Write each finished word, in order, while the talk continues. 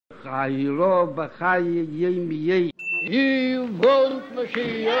חיירו בחיי ימי. יבוא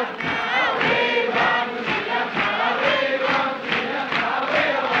משיח.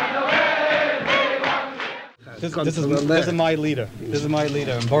 This is my leader. This is my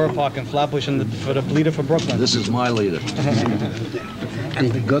leader in Borough Park and Flatbush, and for the leader for Brooklyn. This is my leader.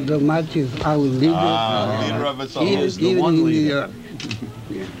 And the God Almighty is our leader. Leader of us all. He is the one leader.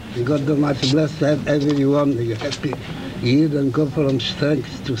 The God Almighty bless everyone. You're happy. You don't go from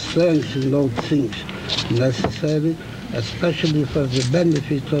strength to strength in all things necessary, especially for the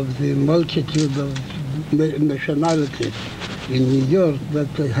benefit of the multitude of nationalities. In New York, that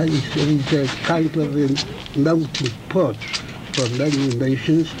is a kind of a melting pot for many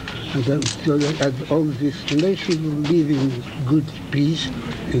nations, and all these nations will live in good peace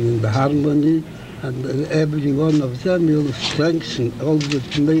and in harmony, and every one of them will strengthen all the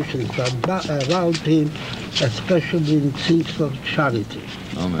nations around him, especially in things of charity.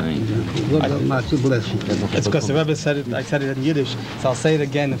 Amen. God Almighty bless you. It's because the Rebbe said it, I said it in Yiddish, so I'll say it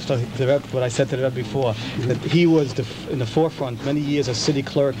again, what I said to the Rebbe before, that he was in the forefront many years as city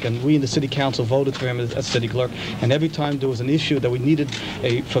clerk, and we in the city council voted for him as city clerk, and every time there was an issue that we needed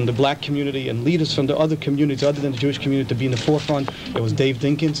from the black community and leaders from the other communities other than the Jewish community to be in the forefront, it was Dave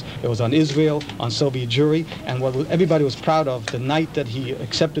Dinkins, it was on Israel, on Soviet Jewry, and what everybody was proud of, the night that he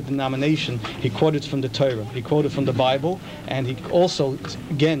accepted the nomination, he quoted from the Torah, he quoted from the Bible, and he also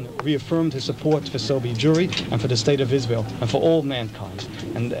again reaffirmed his support for Soviet Jewry and for the state of Israel and for all mankind.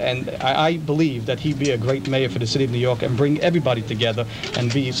 And I believe that he'd be a great mayor for the city of New York and bring everybody together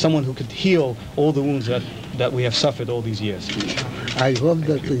and be someone who could heal all the wounds that we have suffered all these years. I hope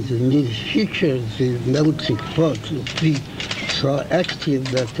that in the near future the melting pot will be so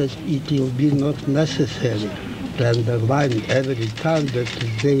active that it will be not necessary to underline every time that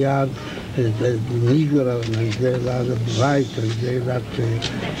they are Negro and they are white and they are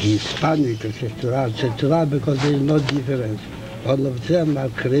Hispanic, etc., etc., because there is no difference. All of them are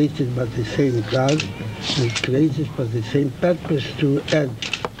created by the same God and created for the same purpose to add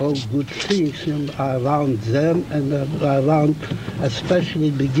all good things around them and around,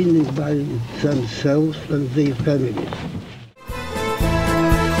 especially beginning by themselves and their families.